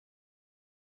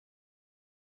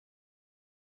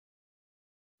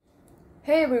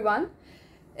Hey everyone!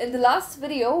 In the last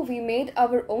video, we made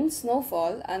our own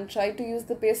snowfall and tried to use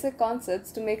the basic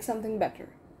concepts to make something better.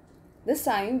 This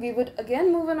time, we would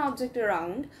again move an object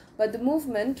around, but the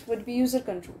movement would be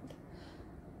user-controlled.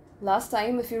 Last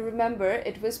time, if you remember,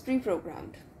 it was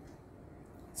pre-programmed.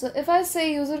 So if I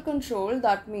say user-control,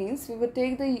 that means we would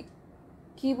take the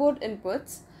keyboard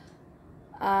inputs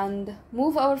and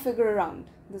move our figure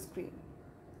around the screen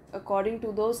according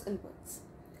to those inputs.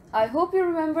 I hope you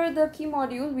remember the key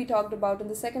module we talked about in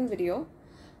the second video.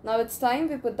 Now it's time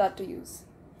we put that to use.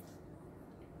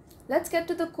 Let's get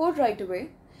to the code right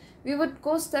away. We would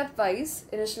go stepwise,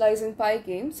 initializing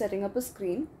PyGame, setting up a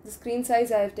screen. The screen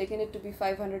size, I have taken it to be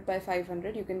 500 by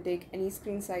 500. You can take any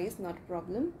screen size, not a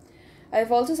problem. I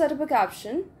have also set up a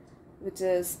caption, which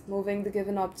is moving the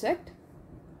given object.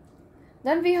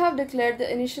 Then we have declared the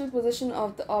initial position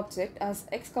of the object as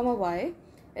x, y.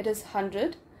 It is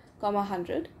 100,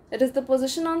 100. It is the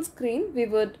position on screen. We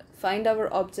would find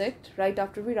our object right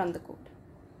after we run the code.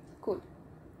 Cool.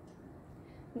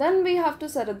 Then we have to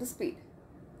set up the speed.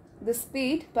 The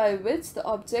speed by which the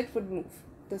object would move.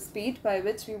 The speed by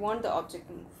which we want the object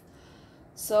to move.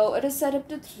 So it is set up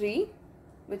to 3,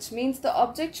 which means the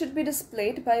object should be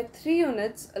displayed by 3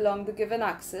 units along the given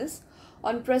axis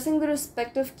on pressing the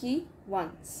respective key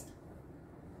once.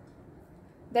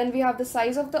 Then we have the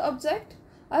size of the object.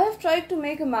 I have tried to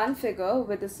make a man figure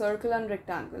with a circle and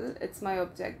rectangle. It's my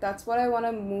object. That's what I want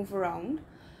to move around.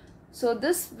 So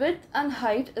this width and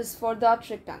height is for that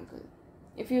rectangle.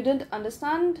 If you didn't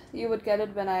understand, you would get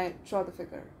it when I draw the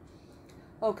figure.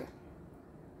 Okay.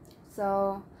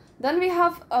 So then we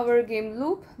have our game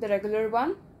loop, the regular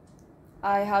one.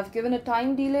 I have given a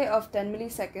time delay of 10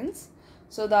 milliseconds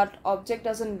so that object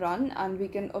doesn't run and we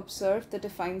can observe the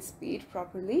defined speed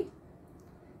properly.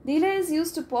 Delay is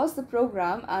used to pause the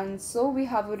program, and so we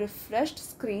have a refreshed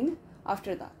screen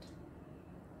after that.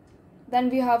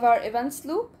 Then we have our events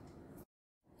loop,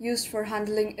 used for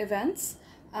handling events,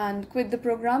 and quit the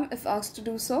program if asked to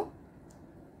do so.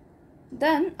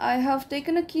 Then I have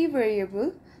taken a key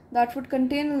variable that would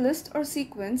contain a list or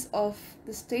sequence of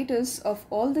the status of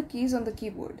all the keys on the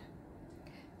keyboard.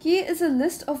 Key is a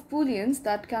list of booleans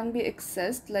that can be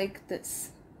accessed like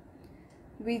this.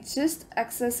 We just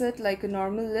access it like a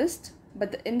normal list,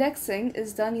 but the indexing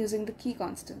is done using the key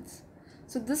constants.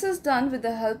 So this is done with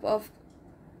the help of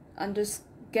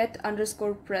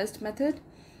get_pressed method.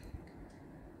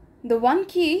 The one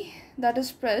key that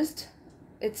is pressed,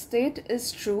 its state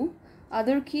is true.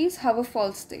 Other keys have a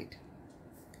false state.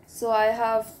 So I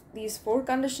have these 4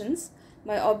 conditions.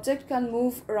 My object can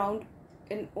move around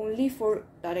in only 4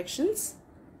 directions: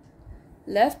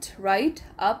 left, right,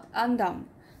 up, and down.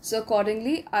 So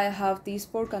accordingly, I have these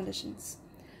 4 conditions.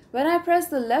 When I press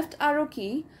the left arrow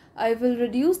key, I will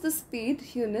reduce the speed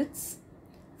units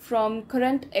from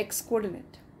current x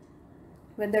coordinate.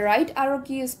 When the right arrow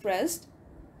key is pressed,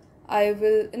 I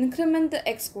will increment the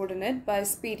x coordinate by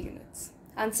speed units.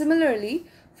 And similarly,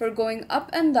 for going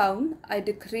up and down, I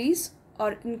decrease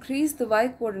or increase the y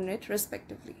coordinate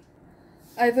respectively.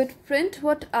 I would print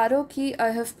what arrow key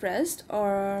I have pressed,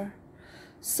 or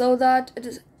so that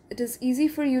it is easy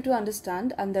for you to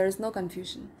understand and there is no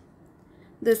confusion.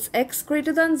 This x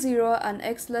greater than 0 and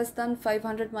x less than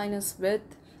 500 minus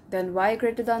width, then y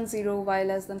greater than 0, y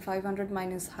less than 500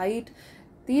 minus height.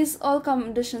 These all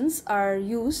conditions are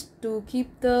used to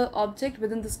keep the object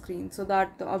within the screen so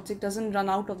that the object doesn't run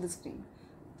out of the screen.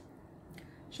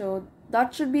 So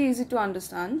that should be easy to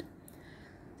understand.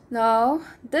 Now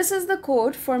this is the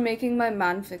code for making my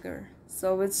man figure.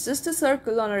 So it's just a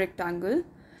circle on a rectangle.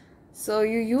 So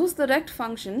you use the rect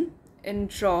function in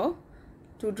draw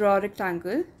to draw a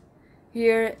rectangle.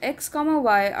 Here x,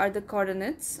 y are the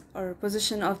coordinates or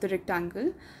position of the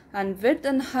rectangle, and width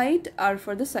and height are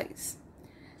for the size.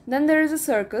 Then there is a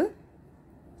circle.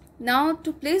 Now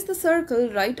to place the circle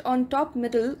right on top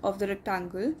middle of the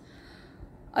rectangle,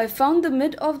 I found the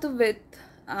mid of the width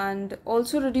and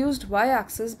also reduced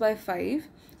y-axis by 5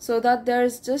 so that there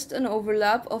is just an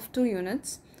overlap of 2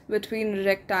 units between the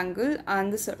rectangle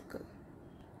and the circle.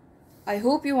 I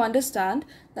hope you understand.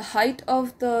 The height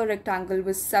of the rectangle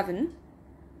was 7,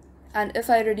 and if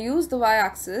I reduce the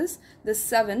y-axis, this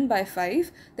 7 by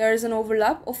 5, there is an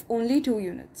overlap of only 2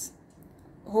 units.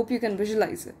 Hope you can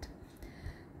visualize it.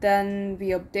 Then we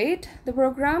update the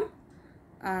program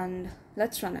and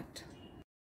let's run it.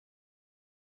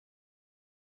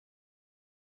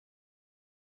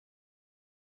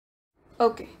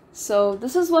 Okay, so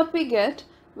this is what we get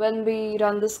when we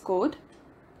run this code.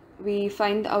 We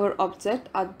find our object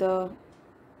at the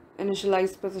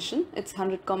initialized position. It's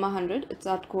 100, 100. It's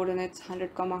at coordinates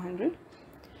 100, 100.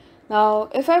 Now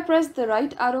if I press the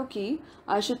right arrow key,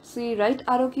 I should see right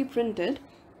arrow key printed,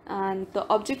 and the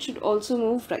object should also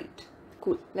move right.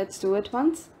 Cool, let's do it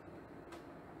once.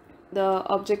 The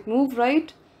object moved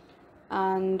right,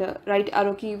 and right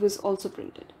arrow key was also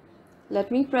printed. Let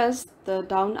me press the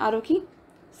down arrow key,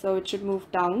 so it should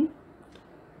move down.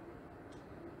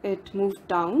 It moved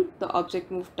down, the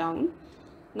object moved down.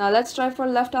 Now let's try for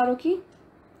left arrow key.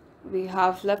 We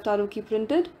have left arrow key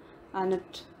printed, and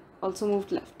it also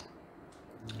moved left.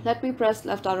 Let me press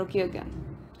left arrow key again.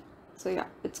 So yeah,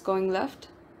 it's going left.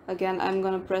 Again, I'm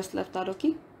gonna press left arrow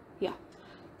key. Yeah.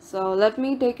 So let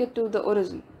me take it to the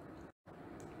origin.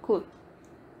 Cool.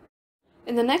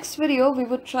 In the next video, we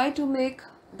would try to make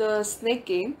the snake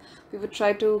game. We would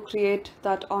try to create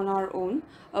that on our own,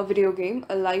 a video game,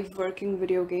 a live working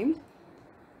video game.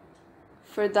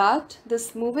 For that,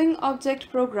 this moving object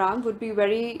program would be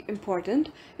very important.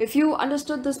 If you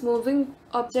understood this moving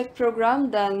object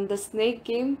program, then the snake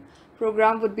game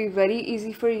program would be very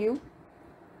easy for you.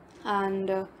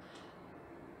 And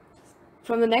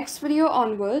from the next video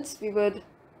onwards, we would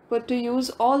put to use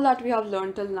all that we have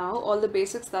learned till now, all the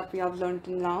basics that we have learned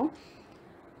till now,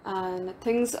 and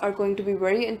things are going to be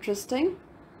very interesting.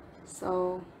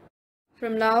 So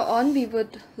from now on, we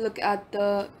would look at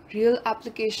the real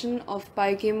application of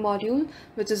PyGame module,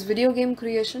 which is video game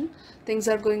creation. Things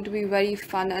are going to be very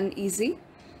fun and easy.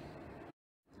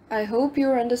 I hope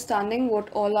you're understanding what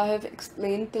all I have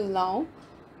explained till now,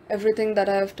 everything that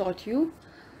I have taught you.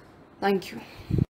 Thank you.